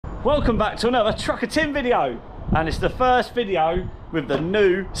Welcome back to another Trucker Tim video, and it's the first video with the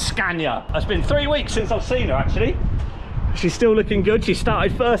new Scania. It's been 3 weeks since I've seen her actually. She's still looking good. She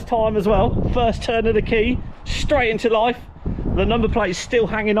started first time as well, first turn of the key, straight into life. The number plate's still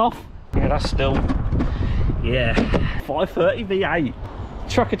hanging off. Yeah, that's still, yeah, 530 V8.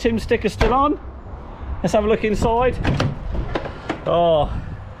 Trucker Tim sticker still on. Let's have a look inside. Oh,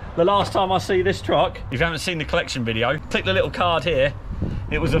 the last time I see this truck, if you haven't seen the collection video, click the little card here.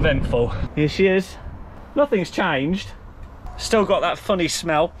 It was eventful. Here she is. Nothing's changed. Still got that funny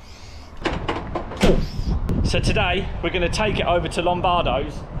smell. Oof. So today we're going to take it over to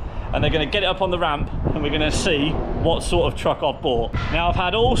Lombardo's and they're going to get it up on the ramp and we're going to see what sort of truck I've bought. Now I've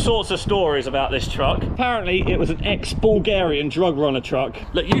had all sorts of stories about this truck. Apparently it was an ex-Bulgarian drug runner truck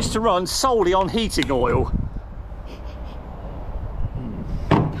that used to run solely on heating oil.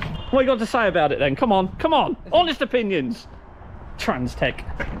 What you got to say about it then? Come on, come on. Honest opinions.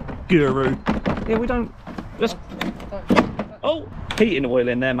 Trans-tech guru. Yeah, we don't. Let's. Oh, heating oil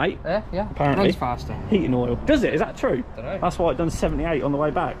in there, mate. Yeah. Apparently. Runs faster. Heating oil. Does it? Is that true? Dunno. That's why it done 78 on the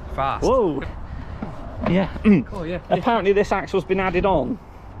way back. Fast. Whoa. Yeah. Cool, yeah. Apparently this axle's been added on.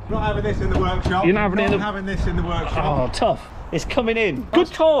 Not having this in the workshop. You're not having this in the workshop. Oh, tough. It's coming in. Good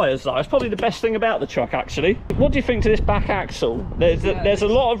tyres though. It's probably the best thing about the truck actually. What do you think to this back axle? There's a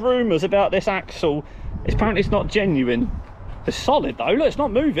lot of rumours about this axle. Apparently it's not genuine. It's solid though, look, it's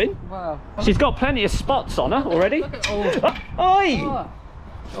not moving. Wow. She's got plenty of spots on her already. Look at, Oi!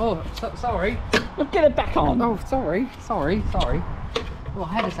 Sorry. Get it back on. Oh, sorry. Well,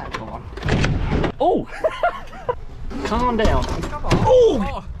 how does that go on? Oh! Calm down. Come on.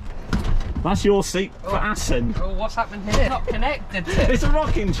 Oh! That's your seat for Assen. Oh, what's happening here? It's not connected to it. It's a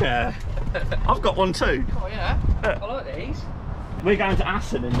rocking chair. I've got one too. Oh, yeah. I like these. We're going to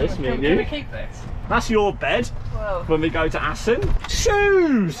Assen in this, me and you. Can we keep this? That's your bed. Well, when we go to Assen.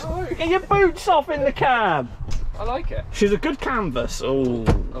 Shoes! Oh. Get your boots off in the cab. I like it. She's a good canvas. Oh,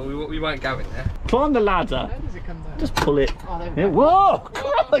 we won't go in there. Climb the ladder. How does it come down? Just pull it. Oh, there we Yeah. go. Whoa,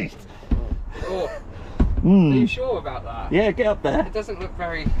 Christ! Oh. Mm. Are you sure about that? Yeah, get up there. It doesn't look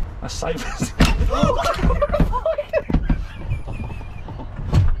very... That's safe.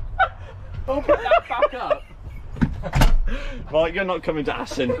 Oh, put that back up. Right, you're not coming to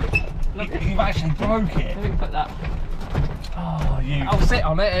Assen. Look, you've actually broke it. Let me put that. Oh, you. I'll sit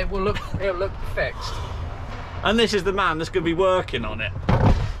on it. It'll look fixed. And this is the man that's going to be working on it.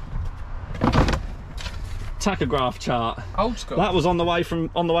 Tachograph chart. Old school. That was on the way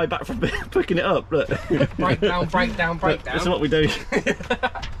back from picking it up. Look. Breakdown. Look, this is what we do.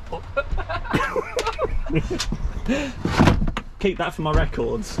 Keep that for my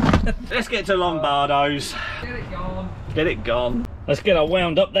records. Let's get to Lombardo's. Get it gone. Get it gone. Let's get her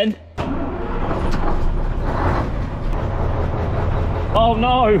wound up then. Oh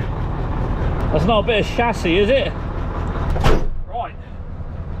no! That's not a bit of chassis, is it? Right.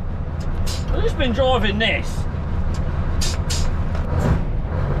 I've just been driving this.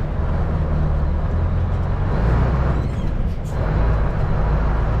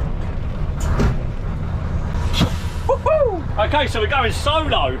 Okay, so we're going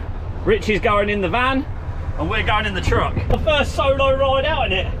solo. Richie's going in the van and we're going in the truck. The first solo ride out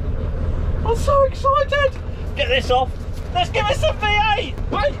in it. I'm so excited. Get this off. Let's give it some V8.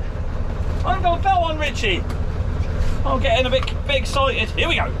 Wait, I haven't got a belt on, Richie. I'm getting a bit excited. Here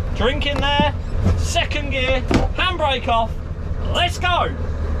we go. Drink in there. Second gear. Handbrake off. Let's go.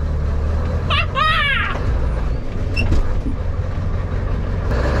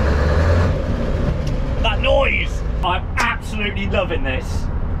 That noise. I'm absolutely loving this.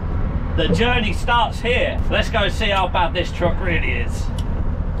 The journey starts here. Let's go see how bad this truck really is.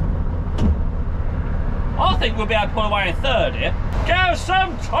 I think we'll be able to pull away in third here. Go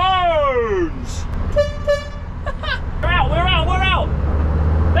some tones! We're out!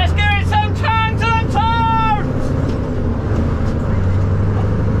 Let's give it some tones and tones!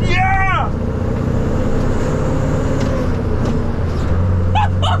 Yeah!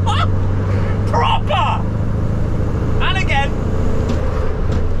 Proper! And again.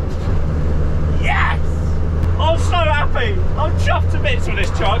 Yes! I'm so happy. I'm chuffed to bits with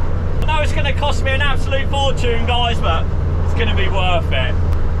this truck. I know it's going to cost me an absolute fortune, guys, but it's going to be worth it.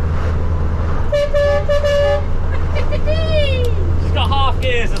 It's got half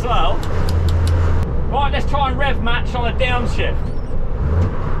gears as well. Right, let's try and rev match on a downshift.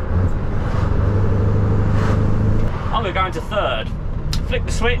 I'm going to go into third. Flick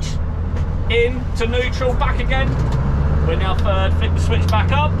the switch. In to neutral, back again. We're now third, flick the switch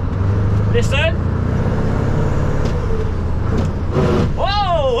back up. Listen.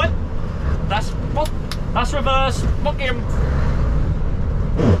 Whoa! That's reverse. Fuck him.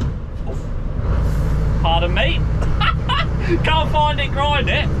 Can't find it, grind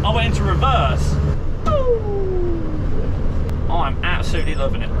it. I went into reverse. I'm absolutely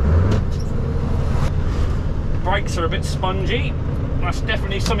loving it. Brakes are a bit spongy. That's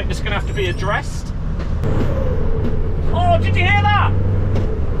definitely something that's going to have to be addressed. Oh, did you hear that?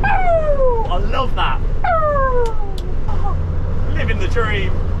 I love that. Living the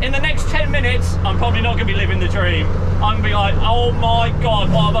dream. In the next 10 minutes, I'm probably not going to be living the dream. I'm going to be like, oh my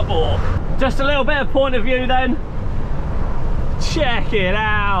God, what have I bought? Just a little bit of point of view then. Check it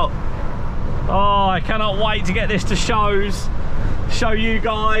out. Oh, I cannot wait to get this to shows. Show you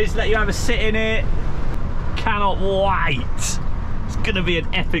guys, let you have a sit in it. Cannot wait. It's going to be an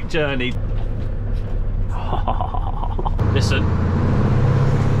epic journey. Listen.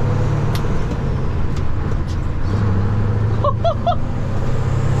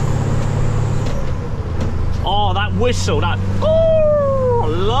 Oh, that whistle, that, oh,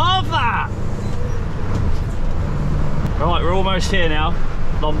 love that. Right, we're almost here now.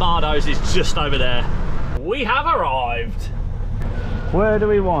 Lombardo's is just over there. We have arrived. Where do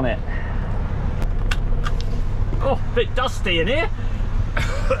we want it? Oh, a bit dusty in here.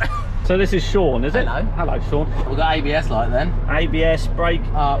 So this is Sean, is it? Hello. Hello, Sean. We've got ABS light then. ABS, brake.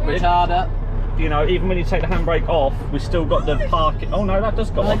 Retarder. You know, even when you take the handbrake off, we've still got the parking. Oh no, that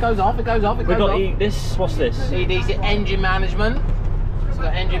does go off. It goes off, it goes off, it goes off. We've got this, what's this? ED's engine management. It's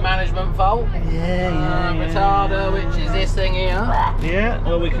got engine management fault. Yeah. Retarder, which is this thing here. Yeah,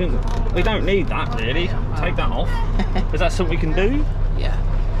 well we don't need that really. Take that off. Is that something we can do? Yeah,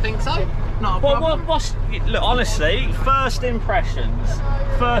 I think so. Not a problem. Look, honestly, first impressions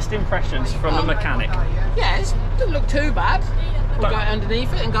from the mechanic. Yeah, it doesn't look too bad. We'll go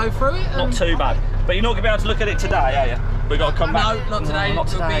underneath it and go through it. Not too bad. But you're not going to be able to look at it today, are you? We've got to come back. No, not today. Not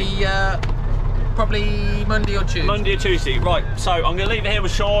today. It'll be probably Monday or Tuesday. Monday or Tuesday, right. So I'm going to leave it here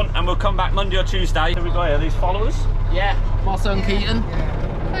with Sean and we'll come back Monday or Tuesday. Who we got here? These followers? Yeah, my son Keaton.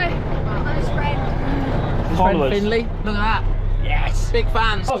 Hey, nice friend. His Followers. friend Finley. Look at that. Yes. Big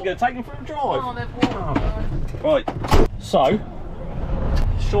fans. I was going to take him for a drive. Oh, they've worn. Right, so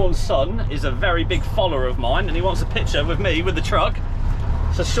Sean's son is a very big follower of mine and he wants a picture with me with the truck.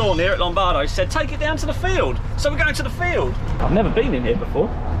 So Sean here at Lombardo said, take it down to the field. So we're going to the field. I've never been in here before.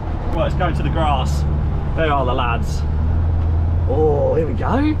 Right, let's go to the grass. There are the lads. Oh, here we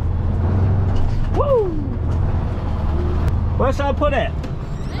go. Woo! Where shall I put it?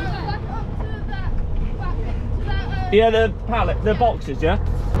 Yeah, the pallet, the boxes, yeah?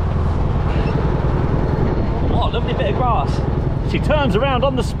 Oh, lovely bit of grass. She turns around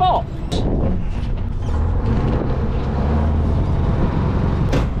on the spot.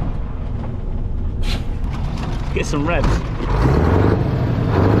 Get some revs.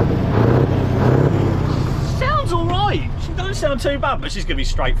 Sounds all right. She don't sound too bad, but she's gonna be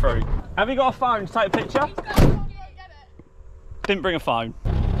straight through. Have you got a phone to take a picture? Didn't bring a phone.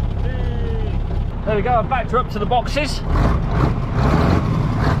 There we go, I've backed her up to the boxes.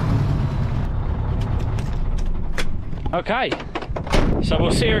 Okay, so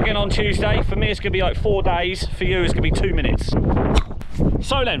we'll see her again on Tuesday. For me it's going to be like 4 days, for you it's going to be 2 minutes.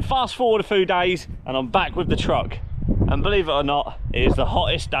 So then, fast forward a few days and I'm back with the truck. And believe it or not, it is the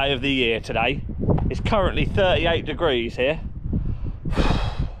hottest day of the year today. It's currently 38 degrees here.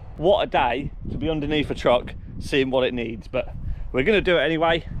 What a day to be underneath a truck, seeing what it needs. But we're going to do it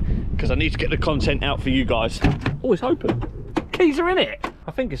anyway, because I need to get the content out for you guys. Oh, it's open. Keys are in it.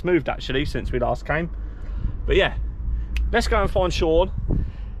 I think it's moved actually since we last came. But yeah, let's go and find Sean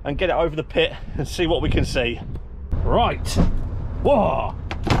and get it over the pit and see what we can see. Right. Whoa.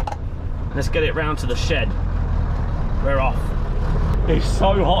 Let's get it round to the shed. We're off. It's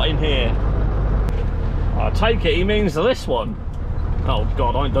so hot in here. I take it he means this one. Oh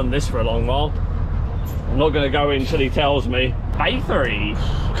God, I ain't done this for a long while. I'm not going to go in until he tells me. Day 3.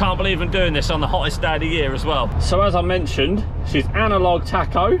 Can't believe I'm doing this on the hottest day of the year as well. So as I mentioned, she's analog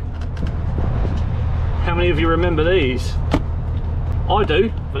tacho. How many of you remember these? I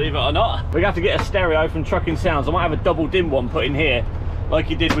do, believe it or not. We're going to have to get a stereo from Trucking Sounds. I might have a double dim one put in here, like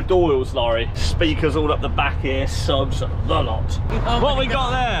you did with Doyle's lorry. Speakers all up the back here, subs, the lot. What we got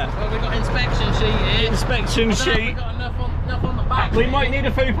there? Well, we've got inspection sheet here. Inspection sheet. We've got enough on the back. We might need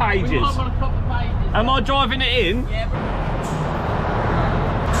a few pages. We might want a couple of pages. Am I driving it in? Yeah.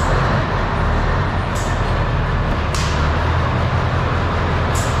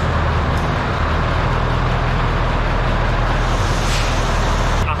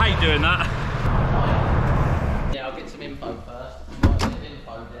 Doing that. Yeah, I'll get some info first. Might get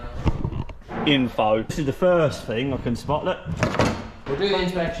info down. Info. This is the first thing I can spot. Look. We'll do the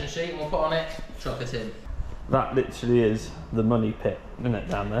inspection sheet and we'll put on it truck us in. That literally is the money pit, isn't it,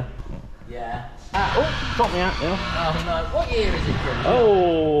 down there? Yeah. Oh, got me out now. Oh no, what year is it from?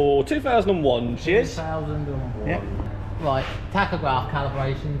 Oh, 2001, cheers. 2001. Yeah. Right, tachograph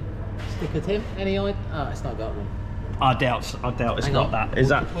calibration. Sticker Tim, any idea? Oh, it's not got one. I doubt it's Hang got on. that. Is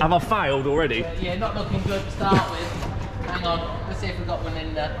that, have I failed already? Yeah, not looking good to start with. Hang on, let's see if we've got one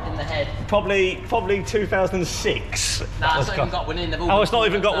in the head. Probably 2006. Nah, it's not even got one in. They've all Oh, it's not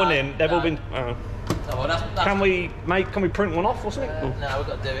even got one in. They've all been. Oh. Oh, well, that's Can we print one off or something? no, we've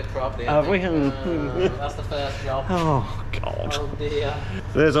got to do it properly. That's the first job. Oh God. Oh dear.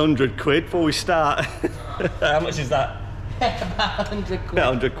 There's 100 quid before we start. How much is that? About 100 quid. About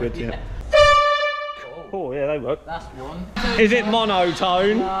 100 quid, yeah. Oh yeah, they work. That's one. Is it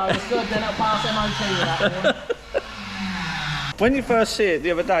monotone? No, it's good. They're not pass MOT with that one. When you first see it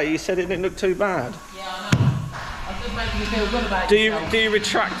the other day, you said it didn't look too bad. Yeah, I know. I'm just making you feel good about yourself. Do you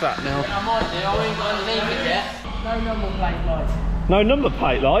retract that now? I might do. I ain't got underneath it yet. No number plate light. No number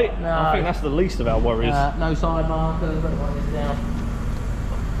plate light? No. I think that's the least of our worries. No side markers. Look like this down.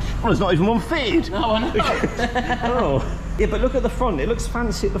 Oh, there's not even one fitted. No, I know. Oh. Yeah, but look at the front. It looks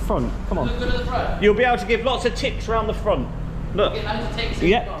fancy at the front. Come on. Look good at the front. You'll be able to give lots of tips around the front. Look. Get loads of ticks in the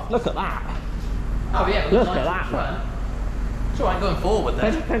Yeah, front. look at that. Oh yeah, but Look nice at that. at the front. It's alright going forward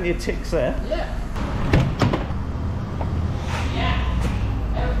There's then. plenty of ticks there. Yeah.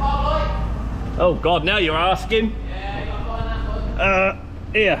 Yeah. Ever fog light? Oh God, now you're asking. Yeah, you gotta find that one.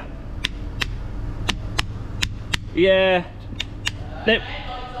 Here. Yeah. There-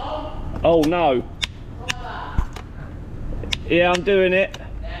 Headlights on. Oh no. Like that. Yeah, I'm doing it.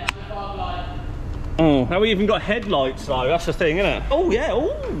 Yeah, no fog light. Oh, now we even got headlights though. That's the thing, isn't it? Oh yeah.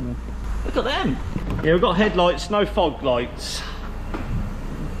 Oh, look at them. Yeah, we've got headlights, no fog lights.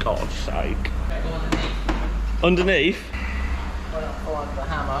 God's sake. Okay, go underneath. Underneath, Why not find the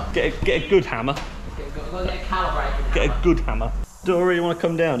hammer? get a good hammer. Go get a calibrated Get hammer. a good hammer. Do I really want to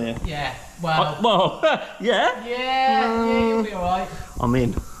come down here? Yeah. Well. Well, yeah. Yeah, you'll be alright. I'm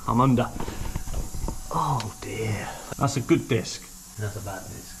in. I'm under. Oh dear. That's a good disc. That's a bad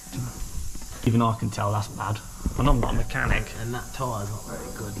disc. Even I can tell that's bad. And I'm not a mechanic. And that tyre's not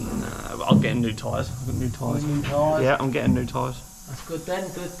very good. No, but I'm getting new tyres. I've got new tyres. New tyres. Yeah, I'm getting new tyres. That's good then,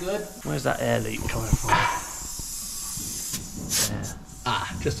 good. Where's that air leak coming from? There.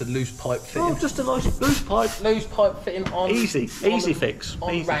 Ah, just a loose pipe fitting. Oh, just a loose pipe. Loose pipe fitting on. Easy the- fix.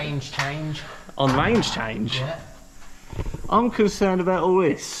 On Easy. range change. On range change. Yeah. I'm concerned about all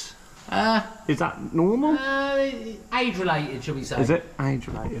this. Is that normal? Age related, shall we say? Is it age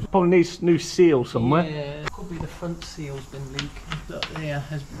related? Probably needs new seal somewhere. Yeah. Could be the front seal's been leaking. Look there,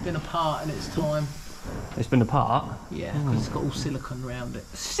 has been a part in its time. It's been apart. Yeah, because it's got all silicone around it.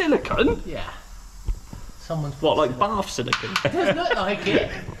 Silicone? Yeah. Someone's What, like silicone. bath silicone? Does look like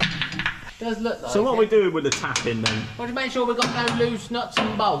it. Does look like So what it. are we doing with the tapping then? Well, to make sure we've got no loose nuts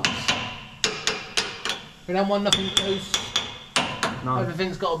and bolts. We don't want nothing loose. No.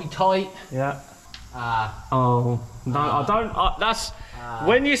 Everything's got to be tight. Yeah. Ah. Oh no, I don't. That's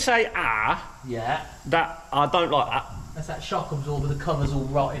when you say Yeah. that I don't like that. That's that shock absorber. The cover's all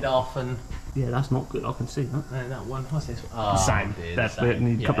rotted off and Yeah, that's not good. I can see that. that one. What's this? Oh, Same. dear, That's same.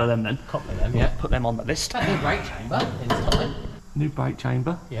 we need a couple of them then. Couple of them. Yeah, Yeah. put them on the list. That's a brake chamber in time. New brake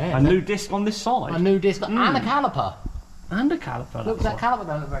chamber. Yeah. A new disc on this side. A new disc and a caliper. And a caliper. Look, that caliper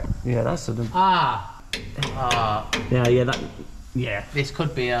don't look very. Yeah, that's a. Ah. Yeah, that. Yeah. This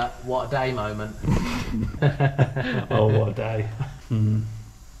could be a what a day moment. Oh, what a day.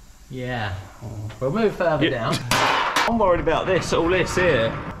 Yeah. We'll move further down. I'm worried about this. All this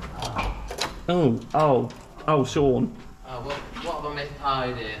here. Oh, Sean. Oh, what have I missed?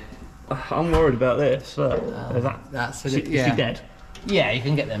 Oh dear. I'm worried about this. Look, there's that. That's Is she dead? Yeah, you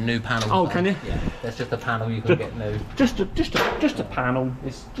can get them new panels. Oh, though. can you? Yeah, there's just a panel you can get new. Just a panel.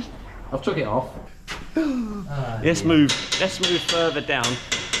 It's just. I've took it off. Let's dear. move further down.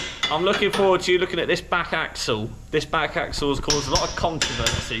 I'm looking forward to you looking at this back axle. This back axle has caused a lot of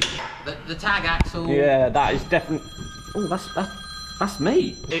controversy. The tag axle. Yeah, that is definitely. Oh, that's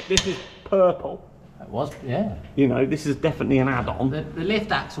me. This is purple. It was, yeah. You know, this is definitely an add-on. The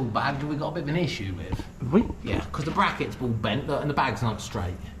lift axle bag we got a bit of an issue with. We. Yeah, because the bracket's all bent and the bag's not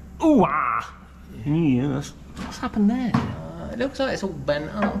straight. Ooh ah. Yeah. What's happened there? It looks like it's all bent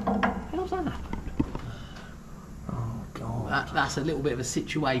up. How's that happened? Oh God. That's a little bit of a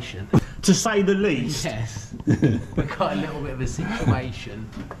situation. To say the least. Yes. We've got a little bit of a situation.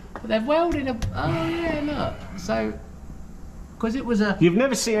 But they've welded a. Oh yeah, look. So, because it was a. You've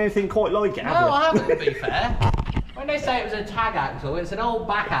never seen anything quite like it, have you? No, I haven't, to be fair. When they say it was a tag axle, it's an old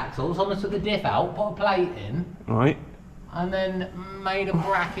back axle. Someone took the diff out, put a plate in, Right. and then made a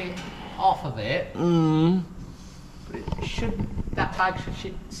bracket off of it. But it shouldn't. That bag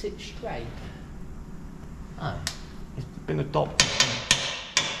should sit straight. Oh. It's been adopted.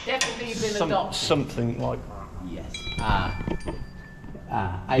 Definitely been adopted. Something like that. Yes.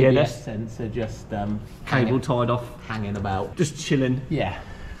 ABS sensor just cable tied off. hanging about. Just chilling. Yeah.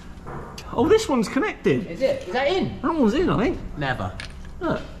 Oh, this one's connected. Is it? Is that in? That one's in, I think. Never.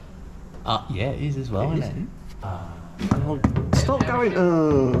 Look. Yeah, it is as well, isn't it? Stop going.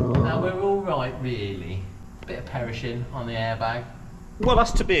 No, we're all right, really. Bit of perishing on the airbag. Well,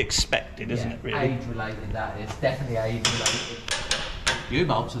 that's to be expected, isn't it, really? Age related, that is. Definitely age related.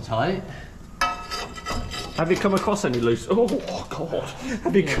 U-bolts are tight. Have you come across any loose... Oh, God.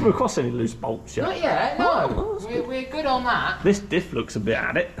 Have you come across any loose bolts yet? Not yet, no. We're good on that. This diff looks a bit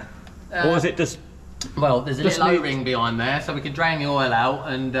at it. Or is it just... Well, there's a little O-ring behind there, so we can drain the oil out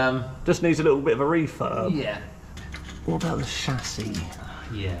and... Just needs a little bit of a refurb. Yeah. What about the chassis?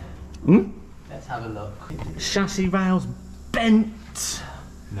 Yeah. Hmm? Let's have a look. Chassis rails bent.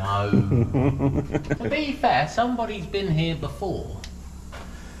 No. To be fair, somebody's been here before.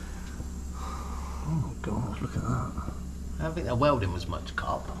 Oh, God, look at that. I don't think the welding was much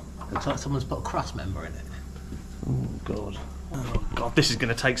cop. Looks like someone's put a cross member in it. Oh, God. Oh, God, this is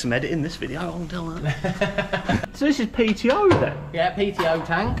going to take some editing, this video, I'll tell that. So this is PTO then? Yeah, PTO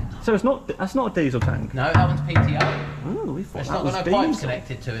tank. So it's not, that's not a diesel tank? No, that one's PTO. Oh, we thought It's that not was got no diesel. pipes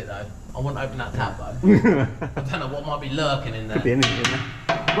connected to it though. I wouldn't open that tap though. I don't know what might be lurking in there. Could be anything in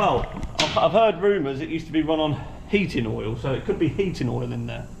there. Well, I've heard rumours it used to be run on heating oil, so it could be heating oil in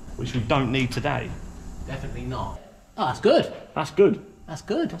there, which we don't need today. Definitely not. Oh, that's good. That's good. That's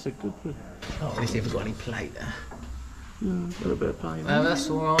good. That's a good one. Oh, let me see if we've got any plate there. A little bit of play. That's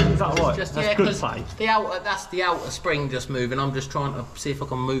all right. Is that all right? Just, That's yeah, good 'cause play. the outer, that's the outer spring just moving. I'm just trying to see if I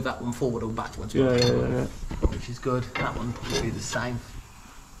can move that one forward or backwards. Yeah. Which is good. That one probably the same.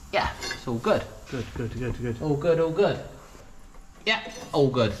 Yeah, it's all good. Good. All good, all good. Yeah, all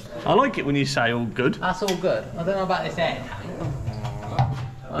good. I like it when you say all good. That's all good. I don't know about this head.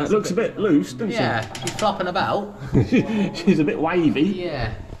 It looks a bit loose, doesn't Yeah, she's flopping about. she? She's a bit wavy.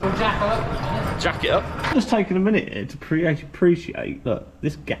 Yeah. We'll jack her up in a minute. Jack it up. Just taking a minute here to appreciate, look,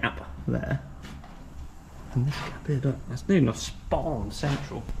 this gap there. And this gap here, look, that's near enough spot on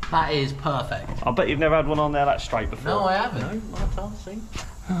central. That is perfect. I bet you've never had one on there that straight before. No, I haven't. No, I can't see.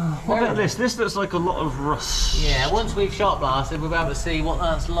 What about this? This looks like a lot of rust. Yeah, once we've shot blasted, we'll be able to see what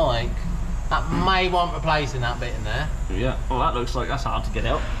that's like. That may want replacing that bit in there. Yeah. Well, that looks like that's hard to get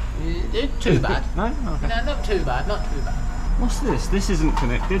out. Too bad. No? Okay. No, not too bad, not too bad. What's this? This isn't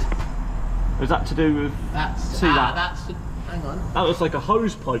connected. Is that to do with... That's... See that? That's... Hang on. That looks like a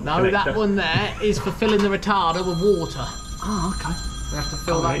hose pipe No, connector. that one there is for filling the retarder with water. Oh, okay. We have to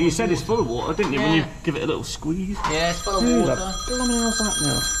fill Oh, that you with said water. it's full of water, didn't you, when Yeah. you give it a little squeeze? Yeah, it's full of Who water. the blimey hell's that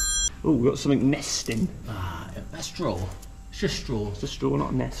now? Oh, we've got something nesting. Ah, that's straw. It's just straw. It's a straw,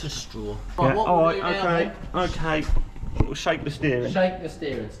 not a nest. It's just straw. Yeah. Right, what All we'll right, do now, okay, then, okay. We'll shake the steering. shake the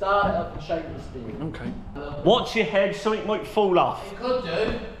steering. Start it up and shake the steering. Okay. Watch your head, something might fall off. It could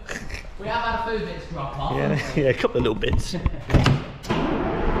do. We have had a few bits drop off. Yeah, a couple of little bits.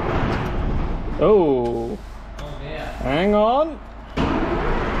 Oh, Oh dear. hang on.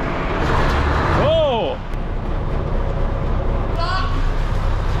 Oh!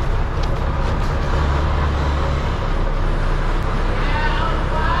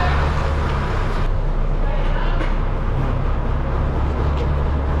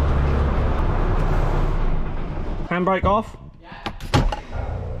 Handbrake off? Yeah.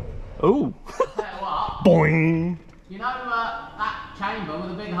 Oh! Tell you what, Boing! you know that chamber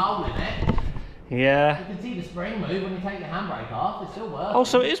with a big hole in it? Yeah. You can see the spring move when you take your handbrake off. It still works. Oh,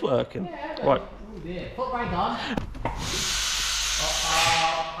 so it is working? Yeah, Right. Oh dear. Foot brake on.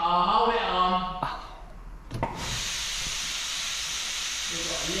 Hold it on. We've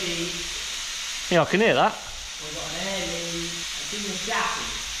got a lead. Yeah, I can hear that. We've got an air lead. It's in the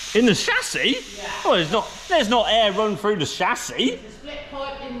chassis. In the chassis? Yeah. Oh, there's not air run through the chassis. There's a split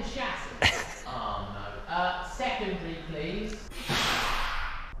pipe in the chassis. Oh no. Secondary, please.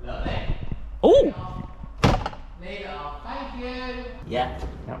 Lovely. Oh! Lead it off. Thank you. Yeah.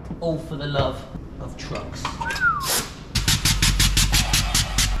 All for the love of trucks.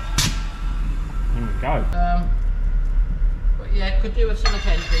 Here we go. But yeah, could do with some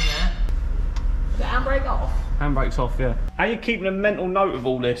attention there. Is the handbrake off? Handbrake's off, yeah. How are you keeping a mental note of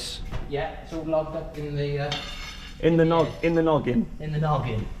all this? Yeah, it's all logged up in the In the noggin. in the noggin.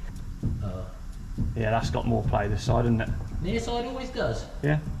 Yeah, that's got more play this side, isn't it? Near side always does.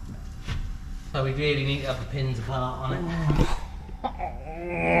 Yeah. So we really need to have the pins apart on it.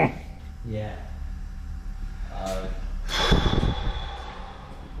 Yeah.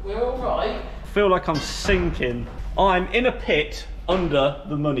 We're all right. I feel like I'm sinking. I'm in a pit under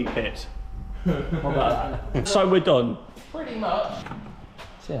the money pit. What about that? So we're done. Pretty much.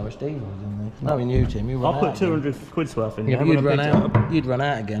 See how much diesel is in there. Knowing you, Tim, you run I out put 200 quid's worth in again. there. Yeah, but when I picked it up. you'd run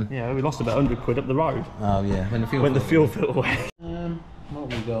out again. Yeah, we lost about 100 quid up the road. Oh yeah, when the fuel filter went. What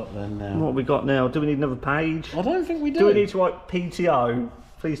have we got then now? What have we got now? Do we need another page? I don't think we do. Do we need to write PT-2?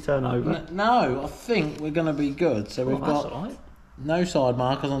 Please turn over. No, I think we're going to be good. So we've That's got all right. no side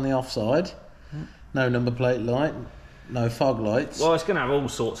markers on the offside, no number plate light, no fog lights. Well, it's going to have all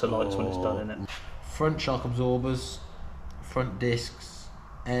sorts of lights when it's done, isn't it? Front shock absorbers, front discs,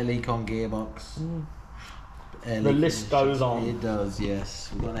 air leak on gearbox. Air The leak in list goes chassis. on. It does, yes.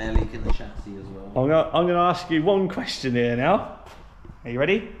 We've got an air leak in the chassis as well. I'm going to ask you one question here now. Are you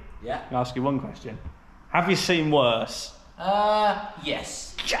ready? Yeah. I'm going to ask you one question. Have you seen worse? Yes.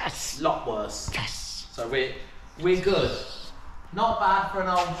 Yes! Lot worse. Yes! So we're good. Not bad for an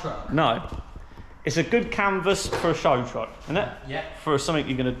old truck. No. It's a good canvas for a show truck, isn't it? Yeah. For something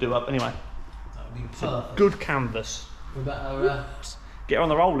you're going to do up anyway. That would be perfect. Good canvas. We better Get her on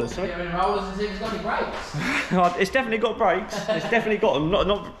the rollers. get her in rollers and see if it's got any brakes. It's definitely got brakes. It's definitely got them.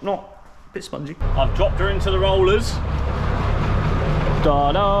 Not a bit spongy. I've dropped her into the rollers.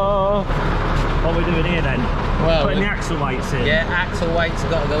 Da-da! What are we doing here then? Well, Putting the axle weights in. yeah, axle weights have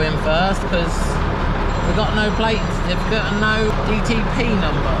got to go in first because we've got no plate certificate and no DTP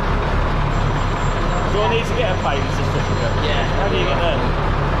number. Do I need to get a plate certificate? Yeah. How do you get them?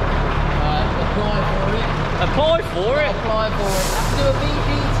 Apply for it. Apply for it? Apply for it. Have to do a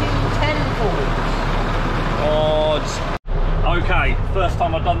BGT 10 form. Odds. Okay, first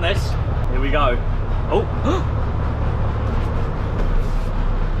time I've done this. Here we go. Oh.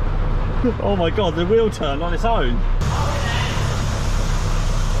 Oh my god, the wheel turned on its own.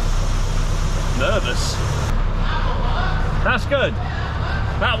 Nervous. That's good.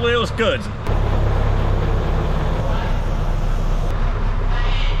 That wheel's good.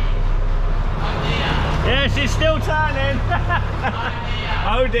 Yes, it's still turning.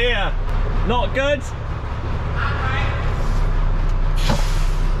 Oh dear. Not good.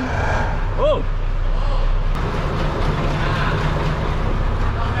 Oh.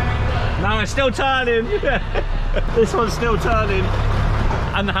 No, it's still turning. This one's still turning.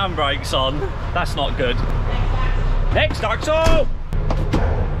 And the handbrake's on. That's not good. Next axle!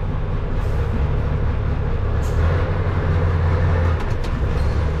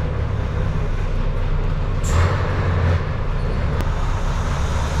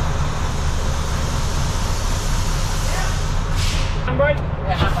 Handbrake?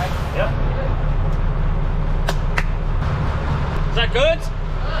 Yeah, handbrake. Yep. Is that good?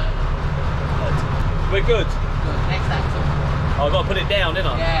 We're good. Good. Next axle. Oh, I've got to put it down,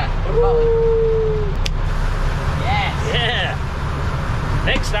 didn't I? Yeah. Ooh. Yes. Yeah.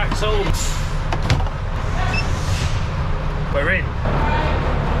 Next axle. We're in.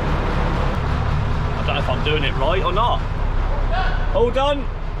 I don't know if I'm doing it right or not. All done?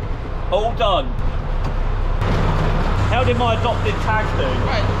 All done. How did my adopted tag do?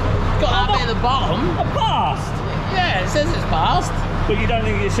 Right. Got that bit at the bottom. I passed. Yeah, it says it's passed. But you don't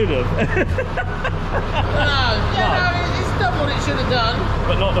think it should have? No, it's done what it should have done.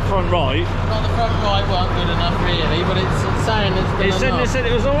 But not the front right. Not the front right weren't good enough really, but it's saying it's done It said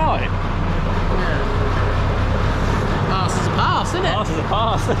it was alright. Pass is a pass, isn't it? Pass is a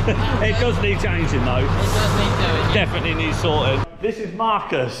pass. It does need changing though. It does need doing. Yeah. Definitely needs sorted. This is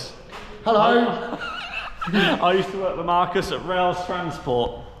Marcus. Hello. I used to work with Marcus at Rails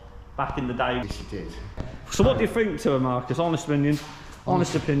Transport back in the day. Yes, you did. So what do you think to her, Marcus? Honest opinion?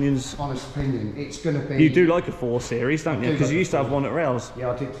 Honest opinions. Honest opinion, it's going to be... You do like a 4 Series, don't you? do Because like you a used to have 4. one at Rails.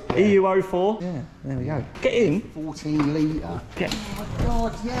 Yeah, I did. EU04? Yeah, there we go. Get in. 14 litre. Get. Oh my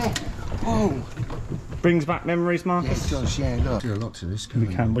god, yeah. Oh. Brings back memories, Marcus? Yes, Josh, yeah, look. Do a lot to this, We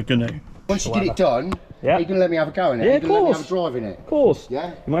can, we're gonna. Once you get it done, Yeah. you're going to let me have a go in it? Yeah, You're of gonna let me course. have a drive in it? Of course. Yeah?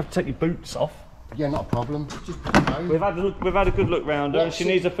 You might have to take your boots off. Yeah, not a problem. Just, you know, We've had a good look round her, and What's she it-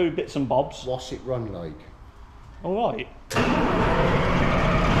 needs a few bits and bobs. what's it run like? All right.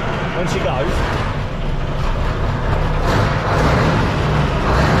 When she goes.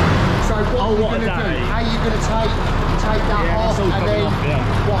 So what are you what a going to do? day. How are you going to take that Yeah, off it's all and coming then off,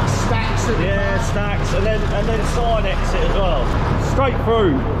 yeah. what, stacks at the Yeah, back? stacks, and then side exit as well. Straight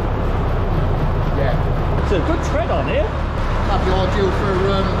through. Yeah. It's a good tread on here. That'd be ideal for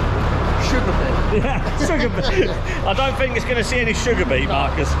sugar beet. Yeah, sugar beet. I don't think it's going to see any sugar beet,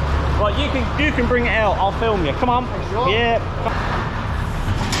 Marcus. Right, you can bring it out. I'll film you. Come on. Sure. Yeah.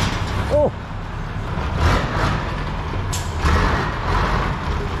 Oh.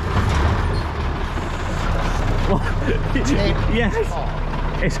 Yes.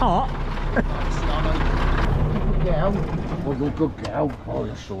 It's hot. Yeah, girl. Well, you're a good girl. Oh,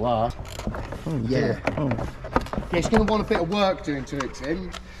 you sure are. Yeah. Yeah, it's going to want a bit of work doing to it,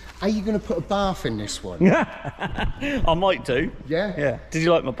 Tim. Are you going to put a bath in this one? I might do. Yeah? Yeah. Did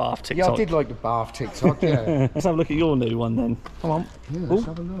you like my bath TikTok? Yeah, I did like the bath TikTok, yeah. Let's have a look at your new one then. Come on. Yeah, let's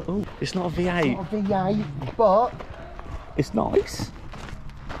have a look. Ooh, it's not a V8. Not a V8, but... It's nice.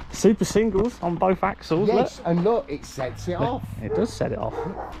 Super singles on both axles. Yes, look. and look, it sets it off. It does set it off.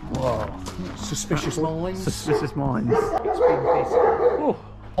 Whoa. Suspicious minds. Suspicious minds. It's been busy. Ooh.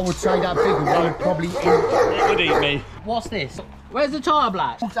 I would say that bigger one would probably eat. It would eat me. What's this? Where's the tyre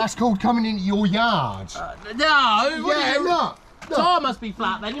black? That's called coming into your yard. No! Yeah, look. Tyre must be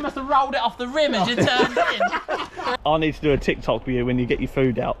flat then. You must have rolled it off the rim as you turned in. I need to do a TikTok with you when you get your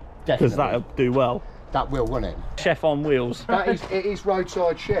food out. Because that'll do well. That will, won't it? Chef on wheels. It is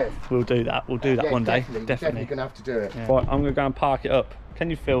roadside chef. We'll do that. We'll do that Yeah, one day. definitely going to have to do it. Yeah. Right, I'm going to go and park it up. Can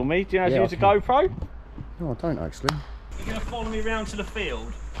you film me? Do you know how to use a GoPro? No, I don't actually. You're going to follow me around to the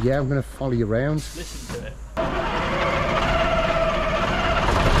field? Yeah, I'm going to follow you around. Listen to it.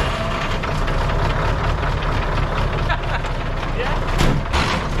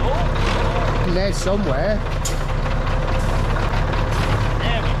 Yeah? In there somewhere.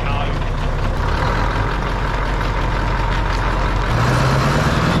 There we go.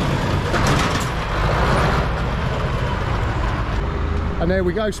 And there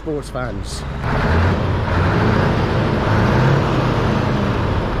we go, sports fans.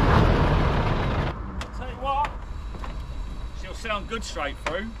 Tell you what, she'll sound good straight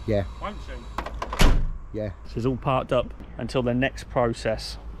through, Yeah, won't she? yeah. She's all parked up until the next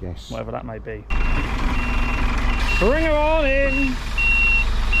process, Yes. whatever that may be. Bring her on in.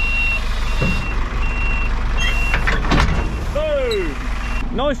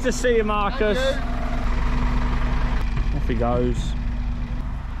 Boom. Nice to see you, Marcus. Off he goes.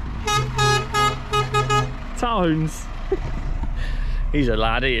 Tones. He's a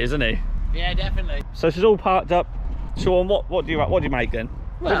laddie, isn't he? Yeah, definitely. So she's all parked up. Sean, what do you make then?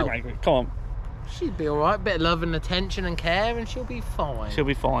 What Well, do you make? Come on. She'd be alright. Bit of love and attention and care and she'll be fine. She'll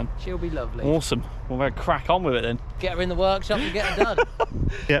be fine. She'll be lovely. Awesome. We'll crack on with it then. Get her in the workshop and get her done.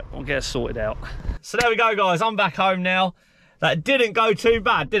 Yeah, we'll get it sorted out. So there we go, guys. I'm back home now. That didn't go too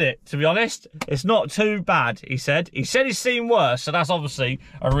bad, did it? To be honest, it's not too bad, he said. He said he's seen worse, so that's obviously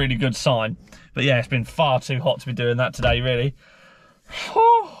a really good sign. But yeah, it's been far too hot to be doing that today, really.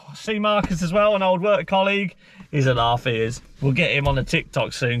 See Marcus as well, an old work colleague. He's a laugh, he is. We'll get him on the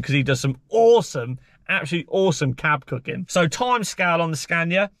TikTok soon because he does some awesome, absolutely awesome cab cooking. So time scale on the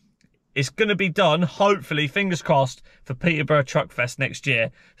Scania. It's going to be done, hopefully, fingers crossed, for Peterborough Truck Fest next year.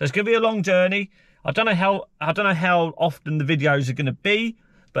 So it's going to be a long journey. I don't know how often the videos are going to be,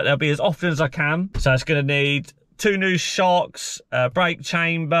 but they'll be as often as I can. So it's going to need 2 new shocks, brake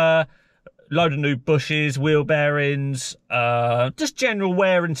chamber, load of new bushes, wheel bearings, just general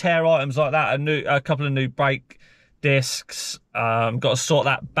wear and tear items like that. A couple of new brake discs. Got to sort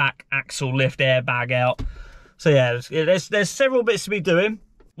that back axle lift airbag out. So yeah, there's several bits to be doing.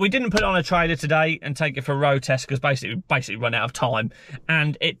 We didn't put it on a trailer today and take it for a road test because basically run out of time.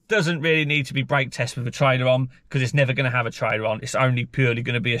 And it doesn't really need to be brake test with a trailer on because it's never going to have a trailer on. It's only purely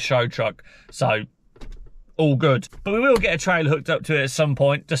going to be a show truck. So all good. But we will get a trailer hooked up to it at some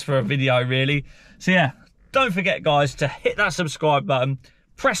point just for a video, really. So yeah, don't forget, guys, to hit that subscribe button.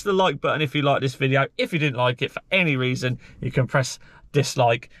 Press the like button if you like this video. If you didn't like it for any reason, you can press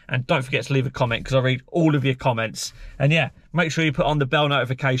dislike, and don't forget to leave a comment because I read all of your comments. And yeah, make sure you put on the bell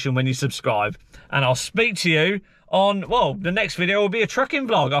notification when you subscribe, and I'll speak to you on, well, the next video will be a trucking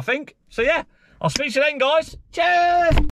vlog, I think. So yeah, I'll speak to you then, guys. Cheers.